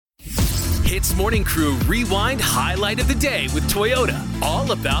HITZ Morning Crew Rewind Highlight of the Day with Toyota.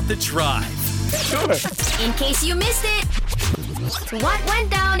 All about the drive. Sure. In case you missed it, what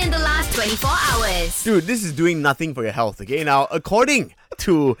went down in the last 24 hours? Dude, this is doing nothing for your health, okay? Now, according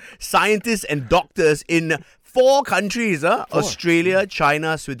to scientists and doctors in 4 countries, Australia,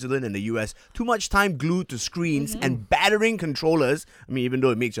 China, Switzerland, and the US, too much time glued to screens and battering controllers, I mean, even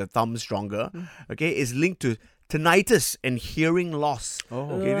though it makes your thumb stronger, okay, is linked to tinnitus and hearing loss.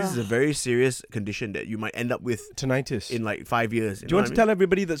 Okay, this is a very serious condition that you might end up with Tinnitus. in like 5 years. Do you want to tell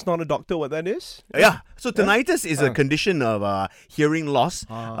everybody that's not a doctor what that is? Yeah. So tinnitus is a condition of hearing loss,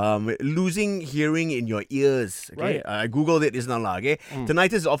 losing hearing in your ears. Okay, Right. I googled it. It's not lah. Okay,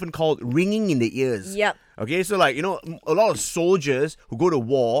 tinnitus is often called ringing in the ears. Yep. Okay, so like, you know, a lot of soldiers who go to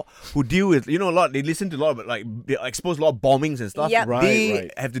war, who deal with, you know, a lot, they listen to a lot of, like, they expose a lot of bombings and stuff. Yep. They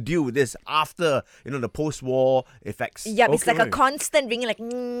have to deal with this after, you know, the post-war effects. Yep, it's Okay, like a right. constant ringing, like.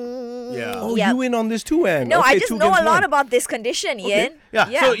 Yeah. Oh, Yep. you in on this too, Anne? No, Okay, I just two know against a lot one. about this condition, Ian. Yeah,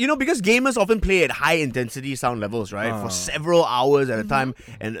 so, you know, because gamers often play at high intensity sound levels, right, for several hours at a time,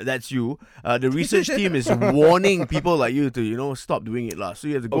 and that's you. The research team is warning people like you to, you know, stop doing it lah. So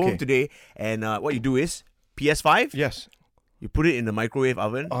you have to go home today, and what you do is, PS5, Yes. you put it in the microwave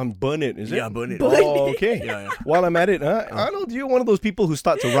oven. Burn it, is it? Yeah, burn it. Oh, okay. Yeah. While I'm at it, Arnold, you're one of those people who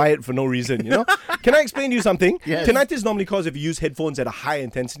start to riot for no reason, you know? Can I explain to you something? Yes. Tinnitus is normally caused if you use headphones at a high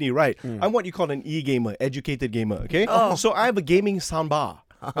intensity, right? I'm what you call an e-gamer, educated gamer, okay? So I have a gaming soundbar.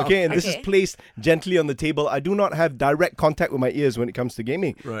 Okay, and this is Okay. placed gently on the table. I do not have direct contact with my ears when it comes to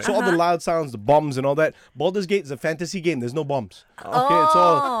gaming. Right. So all the loud sounds, the bombs and all that. Baldur's Gate is a fantasy game. There's no bombs. Okay, it's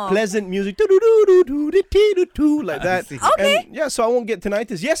all pleasant music. Like that. Okay. And yeah, so I won't get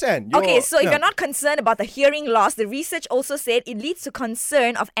tinnitus. Yes, Anne. Okay, so if you're not concerned about the hearing loss, the research also said it leads to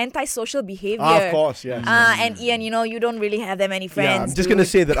concern of antisocial behavior. Of course, yes. And Ian, you know, you don't really have that many friends. Yeah, I'm just going to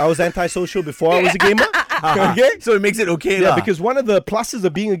say that I was antisocial before I was a gamer. Okay? So it makes it okay Yeah, lah. because one of the pluses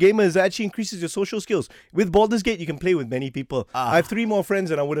of being a gamer is it actually increases your social skills. With Baldur's Gate, you can play with many people. I have 3 more friends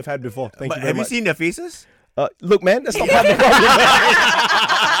than I would have had before. Thank But you very have you much. seen their faces? Look, man, that's not part of the problem.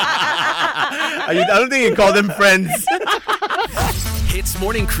 I don't think you call them friends. HITZ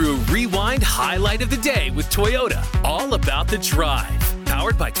Morning Crew Rewind Highlight of the Day with Toyota. All about the drive.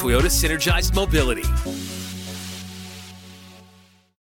 Powered by Toyota Synergized Mobility.